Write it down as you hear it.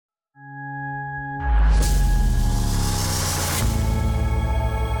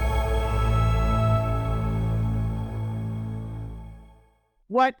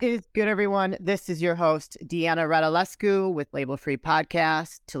What is good, everyone? This is your host, Deanna Radulescu with Label Free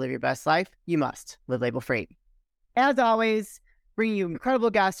Podcast. To live your best life, you must live label free. As always, bringing you incredible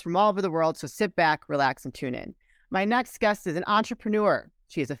guests from all over the world, so sit back, relax, and tune in. My next guest is an entrepreneur.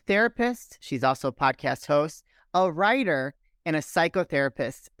 She is a therapist. She's also a podcast host, a writer, and a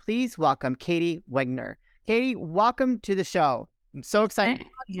psychotherapist. Please welcome Katie Wegner. Katie, welcome to the show. I'm so excited.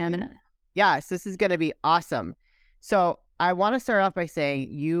 Yes, this is going to be awesome. So I want to start off by saying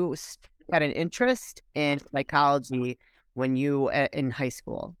you had an interest in psychology when you were in high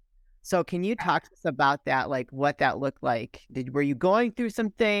school. So can you talk to us about that, like what that looked like? Were you going through some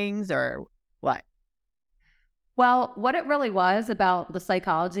things or what? Well, what it really was about the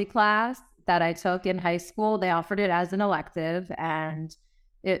psychology class that I took in high school, they offered it as an elective, and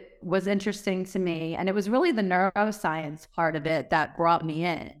it was interesting to me. And it was really the neuroscience part of it that brought me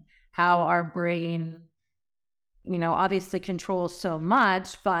in, how our brain, obviously controls so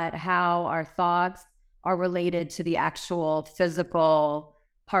much, but how our thoughts are related to the actual physical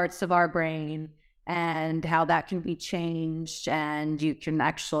parts of our brain and how that can be changed. And you can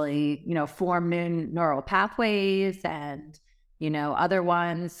actually, form new neural pathways, and, other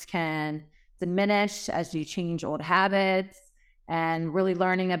ones can diminish as you change old habits, and really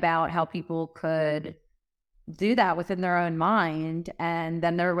learning about how people could do that within their own mind. And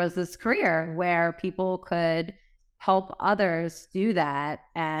then there was this career where people could help others do that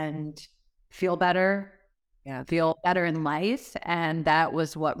and feel better, feel better in life. And that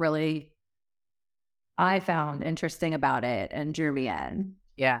was what really I found interesting about it and drew me in.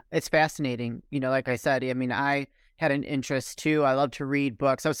 Yeah, it's fascinating. Like I said, I had an interest too. I love to read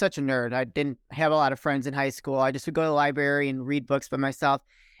books. I was such a nerd. I didn't have a lot of friends in high school. I just would go to the library and read books by myself.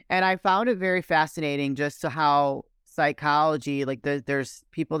 And I found it very fascinating just to how psychology, like there's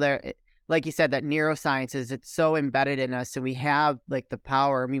people there, like you said, that neuroscience it's so embedded in us, and we have like the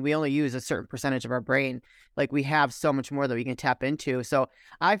power. We only use a certain percentage of our brain. Like we have so much more that we can tap into. So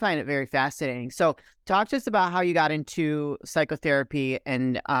I find it very fascinating. So talk to us about how you got into psychotherapy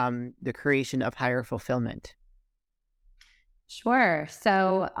and the creation of Higher Fulfillment. Sure.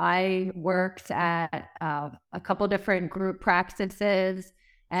 So I worked at a couple different group practices,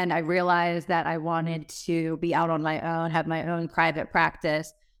 and I realized that I wanted to be out on my own, have my own private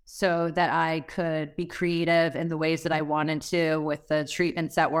practice, so that I could be creative in the ways that I wanted to with the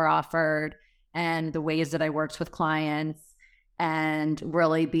treatments that were offered and the ways that I worked with clients, and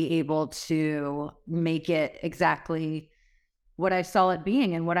really be able to make it exactly what I saw it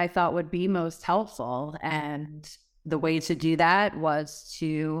being and what I thought would be most helpful. And the way to do that was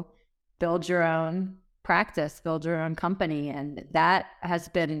to build your own practice, build your own company. And that has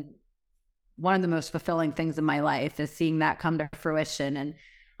been one of the most fulfilling things in my life, is seeing that come to fruition. And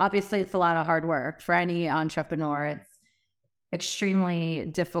obviously, it's a lot of hard work for any entrepreneur. It's extremely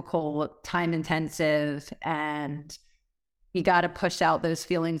difficult, time intensive, and you got to push out those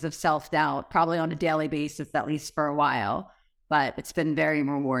feelings of self-doubt probably on a daily basis, at least for a while. But it's been very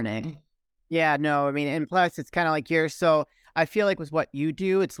rewarding. Yeah, no, and plus it's kind of like so I feel like with what you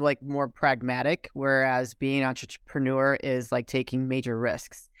do, it's like more pragmatic, whereas being an entrepreneur is like taking major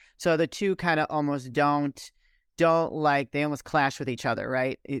risks. So the two kind of almost don't like, they almost clash with each other,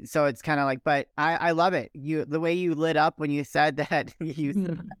 right? So it's kind of like, but I love it. The way you lit up when you said that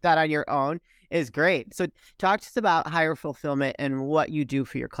you that on your own is great. So talk to us about Higher Fulfillment and what you do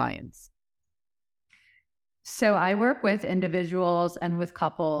for your clients. So I work with individuals and with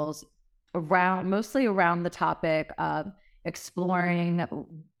couples mostly around the topic of exploring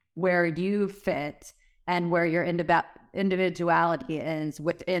where you fit and where your individuality is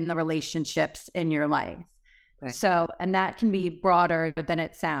within the relationships in your life. Okay. So, and that can be broader than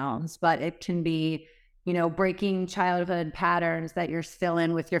it sounds, but it can be, breaking childhood patterns that you're still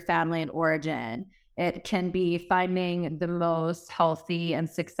in with your family and origin. It can be finding the most healthy and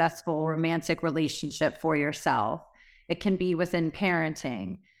successful romantic relationship for yourself. It can be within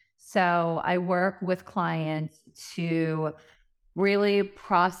parenting. So I work with clients to really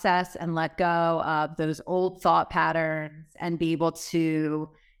process and let go of those old thought patterns and be able to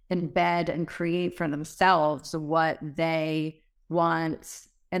embed and create for themselves what they want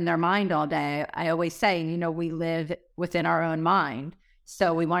in their mind all day. I always say, we live within our own mind.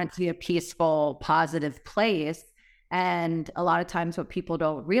 So we want it to be a peaceful, positive place. And a lot of times what people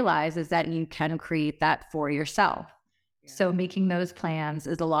don't realize is that you can create that for yourself. Yeah. So making those plans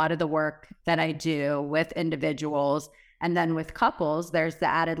is a lot of the work that I do with individuals. And then with couples, there's the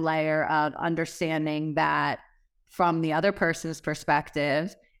added layer of understanding that from the other person's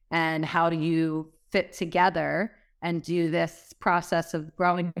perspective, and how do you fit together and do this process of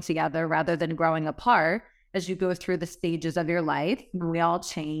growing together rather than growing apart. as you go through the stages of your life. We all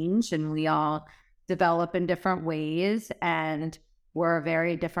change and we all develop in different ways. And we're a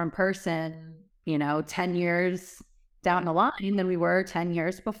very different person, 10 years down the line than we were 10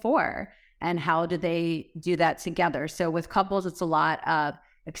 years before. And how do they do that together? So with couples, it's a lot of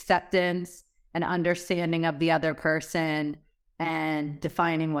acceptance and understanding of the other person and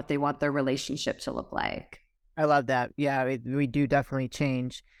defining what they want their relationship to look like. I love that. Yeah, we do definitely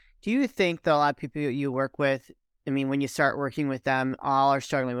change. Do you think that a lot of people you work with, when you start working with them, all are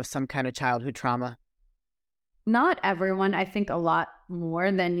struggling with some kind of childhood trauma? Not everyone. I think a lot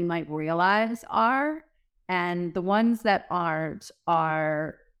more than you might realize are. And the ones that aren't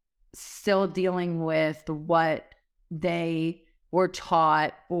are still dealing with what they were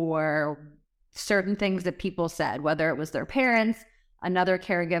taught or certain things that people said, whether it was their parents, another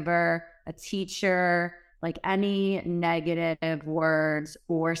caregiver, a teacher, like any negative words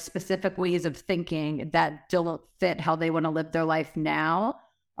or specific ways of thinking that don't fit how they want to live their life now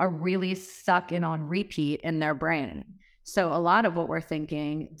are really stuck in on repeat in their brain. So a lot of what we're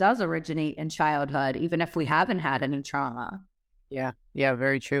thinking does originate in childhood, even if we haven't had any trauma. Yeah,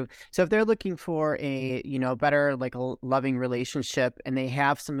 very true. So if they're looking for a, better, like a loving relationship and they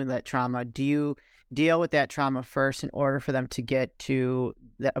have some of that trauma, do you deal with that trauma first in order for them to get to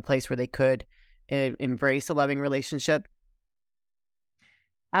a place where they could embrace a loving relationship?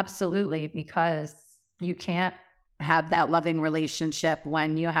 Absolutely, because you can't have that loving relationship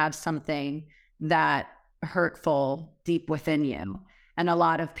when you have something that hurtful deep within you. And a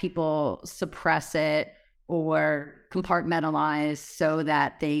lot of people suppress it or compartmentalize so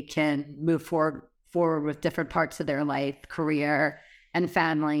that they can move forward with different parts of their life, career and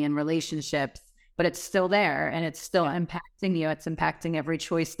family and relationships, but it's still there and it's still impacting you. It's impacting every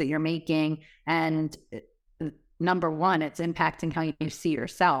choice that you're making. And number one, it's impacting how you see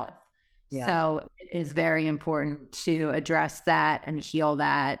yourself. Yeah. So it is very important to address that and heal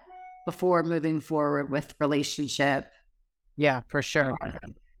that before moving forward with relationship. Yeah, for sure.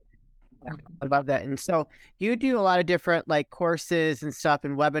 I love that. And so you do a lot of different like courses and stuff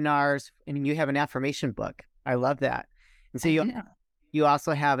and webinars, and you have an affirmation book. I love that. And so you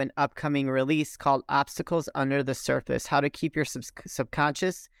also have an upcoming release called Obstacles Under the Surface, How to Keep Your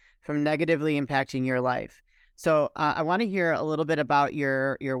Subconscious from Negatively Impacting Your Life. So I want to hear a little bit about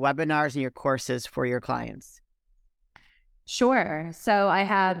your webinars and your courses for your clients. Sure. So I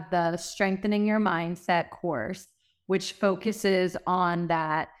have the Strengthening Your Mindset course, which focuses on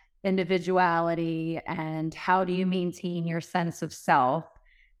that individuality and how do you maintain your sense of self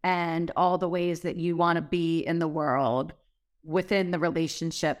and all the ways that you want to be in the world within the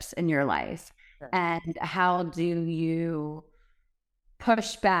relationships in your life. Sure. And how do you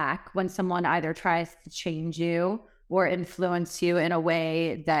push back when someone either tries to change you or influence you in a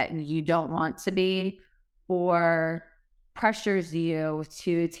way that you don't want to be or pressures you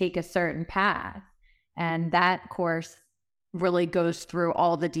to take a certain path. And that course really goes through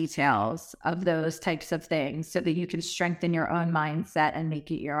all the details of those types of things so that you can strengthen your own mindset and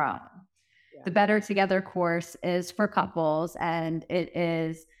make it your own. Yeah. The Better Together course is for couples, and it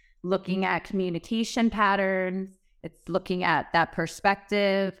is looking at communication patterns. It's looking at that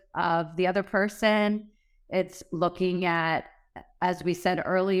perspective of the other person. It's looking at, as we said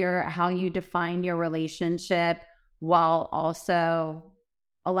earlier, how you define your relationship while also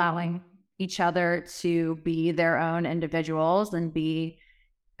allowing each other to be their own individuals and be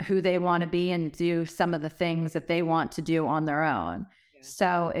who they want to be and do some of the things that they want to do on their own. Yeah.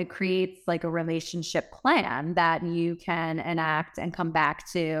 So it creates like a relationship plan that you can enact and come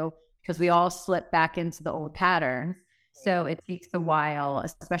back to, because we all slip back into the old patterns. So it takes a while,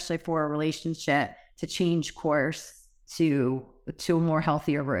 especially for a relationship, to change course to a more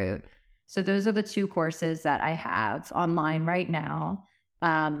healthier route. So those are the two courses that I have online right now.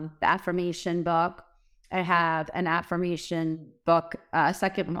 The affirmation book. I have an affirmation book, a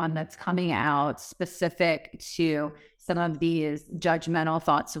second one that's coming out specific to some of these judgmental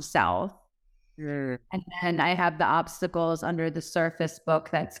thoughts of self. And then I have the Obstacles Under the Surface book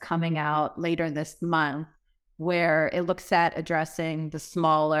that's coming out later this month, where it looks at addressing the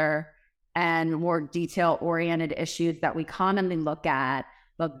smaller and more detail-oriented issues that we commonly look at,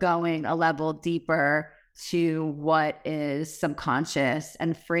 but going a level deeper to what is subconscious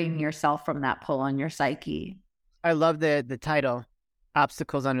and freeing yourself from that pull on your psyche. I love the title,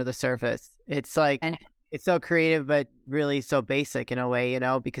 Obstacles Under the Surface. It's like, it's so creative, but really so basic in a way,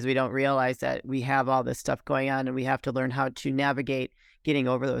 because we don't realize that we have all this stuff going on and we have to learn how to navigate getting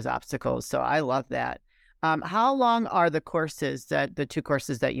over those obstacles. So I love that. How long are the courses, the two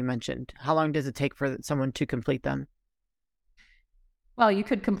courses that you mentioned? How long does it take for someone to complete them? Well, you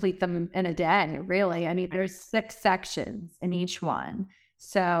could complete them in a day, really. I mean, there's 6 sections in each one.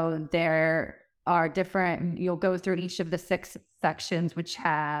 So there are different, you'll go through each of the 6 sections, which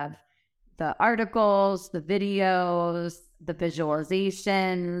have the articles, the videos, the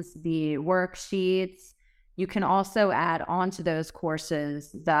visualizations, the worksheets. You can also add onto those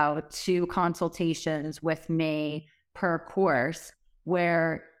courses, though, 2 consultations with me per course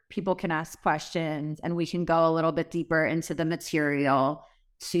where people can ask questions and we can go a little bit deeper into the material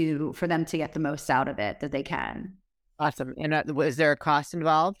for them to get the most out of it that they can. Awesome. And is there a cost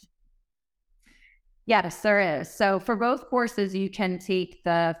involved? Yes, there is. So for both courses, you can take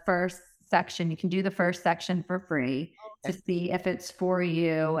the first section. You can do the first section for free to see if it's for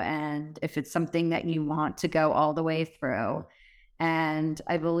you and if it's something that you want to go all the way through. And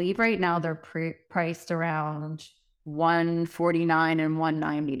I believe right now they're priced around $149 and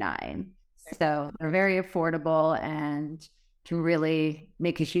 $199. So they're very affordable and can really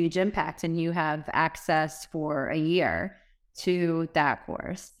make a huge impact. And you have access for a year to that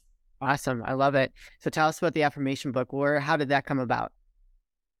course. Awesome. I love it. So tell us about the affirmation book. How did that come about?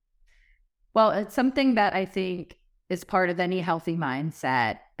 Well, it's something that I think is part of any healthy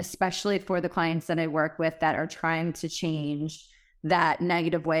mindset, especially for the clients that I work with that are trying to change that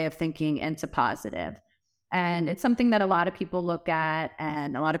negative way of thinking into positive. And it's something that a lot of people look at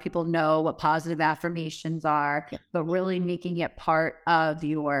and a lot of people know what positive affirmations are, but really making it part of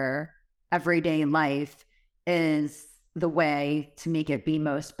your everyday life is the way to make it be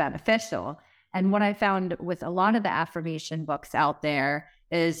most beneficial. And what I found with a lot of the affirmation books out there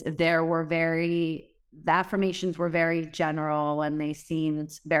is the affirmations were very general and they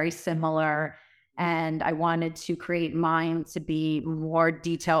seemed very similar. And I wanted to create mine to be more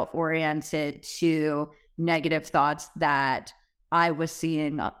detail oriented to negative thoughts that I was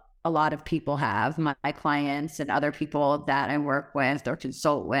seeing a lot of people have, my clients and other people that I work with or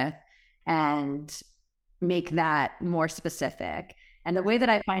consult with, and make that more specific. And the way that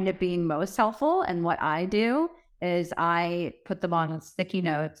I find it being most helpful and what I do is I put them on sticky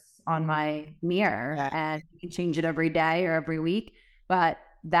notes on my mirror and you can change it every day or every week. But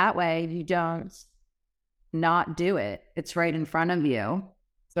that way you don't not do it. It's right in front of you.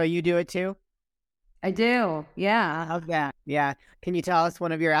 So you do it too? I do. Yeah. How's that? Yeah. Can you tell us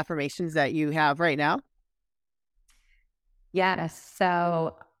one of your affirmations that you have right now? Yes.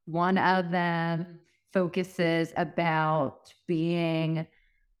 So one of them focuses about being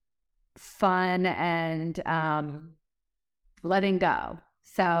fun and letting go.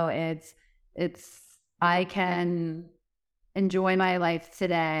 So it's I can enjoy my life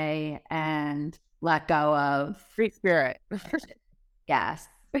today and let go of free spirit. Yes.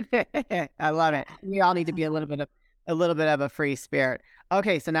 I love it. We all need to be a little bit of a free spirit.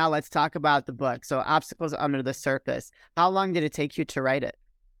 Okay, so now let's talk about the book. So Obstacles Under the Surface. How long did it take you to write it?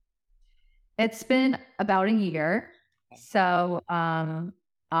 It's been about a year. So and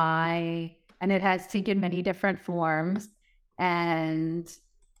it has taken many different forms, and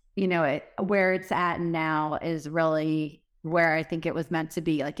where it's at now is really where I think it was meant to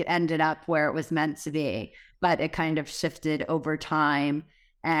be. Like, it ended up where it was meant to be, but it kind of shifted over time.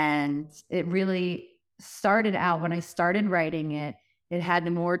 And it really started out when I started writing it, it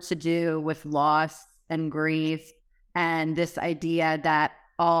had more to do with loss and grief and this idea that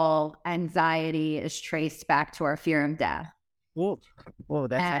all anxiety is traced back to our fear of death. Whoa,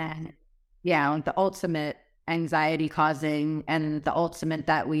 that's like the ultimate anxiety causing and the ultimate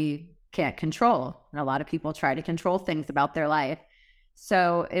that we can't control. And a lot of people try to control things about their life.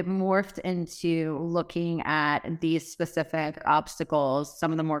 So it morphed into looking at these specific obstacles,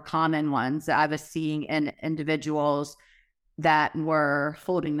 some of the more common ones that I was seeing in individuals that were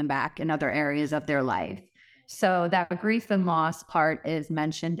holding them back in other areas of their life. So that grief and loss part is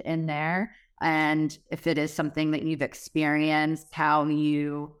mentioned in there. And if it is something that you've experienced, how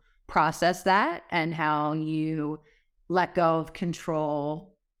you process that and how you let go of control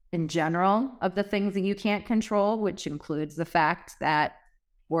in general of the things that you can't control, which includes the fact that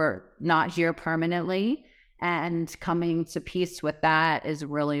we're not here permanently, and coming to peace with that is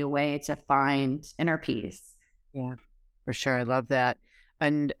really a way to find inner peace. Yeah, for sure. I love that.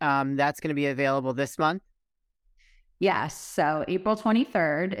 And that's going to be available this month? Yes. So April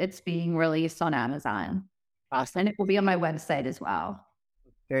 23rd, it's being released on Amazon. Awesome. And it will be on my website as well.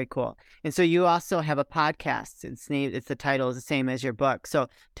 Very cool. And so you also have a podcast. The title is the same as your book. So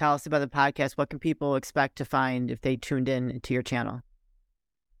tell us about the podcast. What can people expect to find if they tuned in to your channel?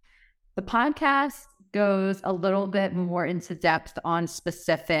 The podcast goes a little bit more into depth on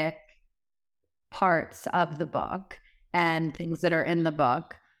specific parts of the book and things that are in the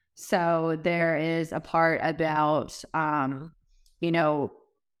book. So there is a part about you know,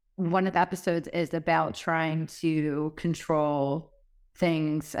 one of the episodes is about trying to control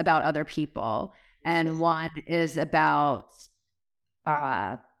things about other people. And one is about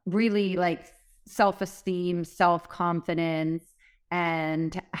really like self-esteem, self-confidence,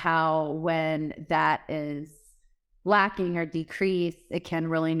 and how when that is lacking or decreased, it can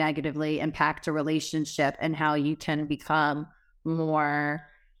really negatively impact a relationship, and how you can become more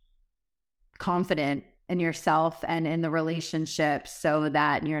confident in yourself and in the relationship so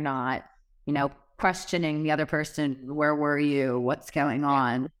that you're not, questioning the other person. Where were you? What's going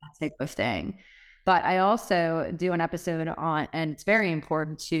on? That type of thing. But I also do an episode on, and it's very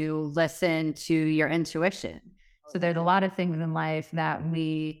important to listen to your intuition. So there's a lot of things in life that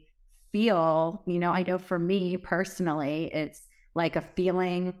we feel, I know for me personally, it's like a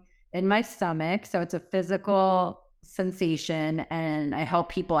feeling in my stomach. So it's a physical sensation, and I help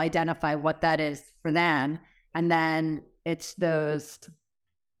people identify what that is for them. And then it's those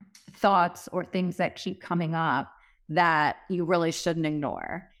thoughts or things that keep coming up that you really shouldn't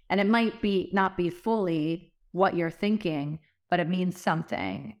ignore. And it might not be fully what you're thinking, but it means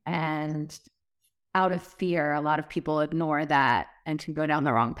something. And out of fear, a lot of people ignore that and can go down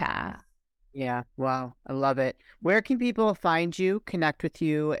the wrong path. Yeah. Wow. I love it. Where can people find you, connect with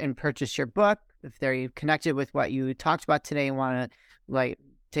you, and purchase your book? If they're connected with what you talked about today and want to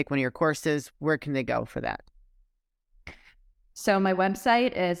take one of your courses, where can they go for that? So my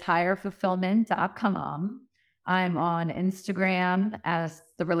website is higherfulfillment.com. I'm on Instagram as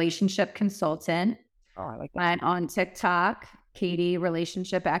the relationship consultant. Oh, I like that. I'm on TikTok, Katie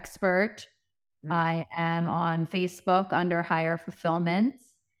Relationship Expert. I am on Facebook under Higher Fulfillment.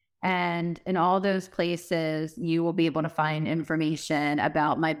 And in all those places, you will be able to find information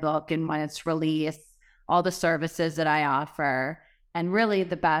about my book and when it's released, all the services that I offer. And really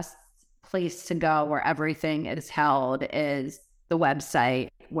the best place to go where everything is held is the website,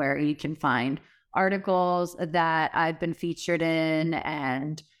 where you can find articles that I've been featured in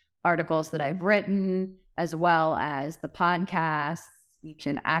and articles that I've written, as well as the podcast. You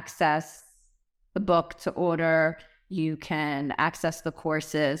can access the book to order. You can access the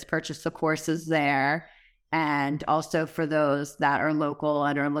courses, purchase the courses there. And also for those that are local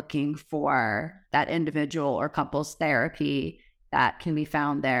and are looking for that individual or couples therapy, that can be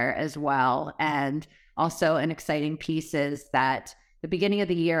found there as well. And also an exciting piece is that the beginning of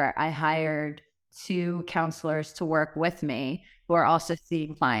the year, I hired 2 counselors to work with me who are also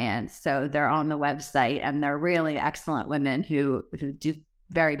seeing clients. So they're on the website, and they're really excellent women who do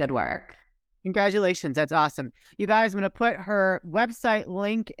very good work. Congratulations. That's awesome. You guys, I'm going to put her website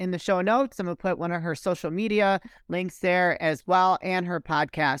link in the show notes. I'm going to put one of her social media links there as well, and her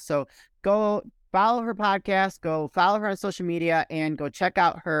podcast. So go follow her podcast, go follow her on social media, and go check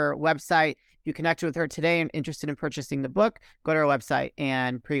out her website. If you connected with her today and interested in purchasing the book, go to her website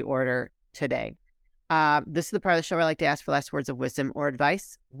and pre-order today. This is the part of the show where I like to ask for last words of wisdom or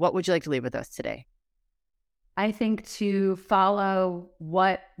advice. What would you like to leave with us today? I think to follow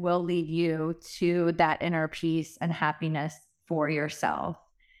what will lead you to that inner peace and happiness for yourself.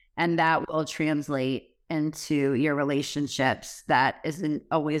 And that will translate into your relationships. That isn't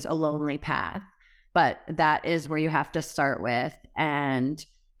always a lonely path, but that is where you have to start with. And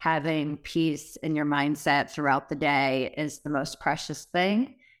having peace in your mindset throughout the day is the most precious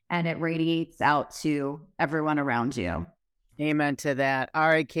thing. And it radiates out to everyone around you. Amen to that. All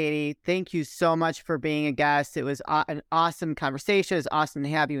right, Katie, thank you so much for being a guest. It was an awesome conversation. It's awesome to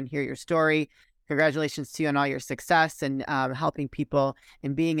have you and hear your story. Congratulations to you on all your success and helping people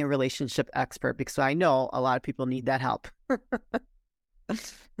and being a relationship expert, because I know a lot of people need that help.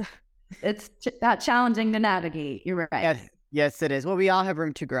 It's that challenging to navigate. You're right. Yes, it is. Well, we all have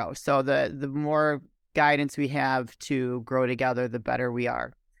room to grow. So the more guidance we have to grow together, the better we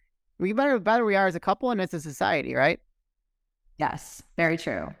are. The better we are as a couple and as a society, right? Yes, very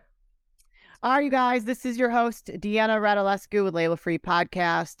true. All right, you guys, this is your host, Deanna Radulescu with Label Free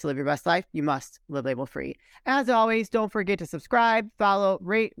Podcast. To live your best life, you must live label free. As always, don't forget to subscribe, follow,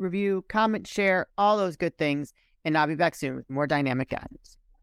 rate, review, comment, share, all those good things. And I'll be back soon with more dynamic guidance.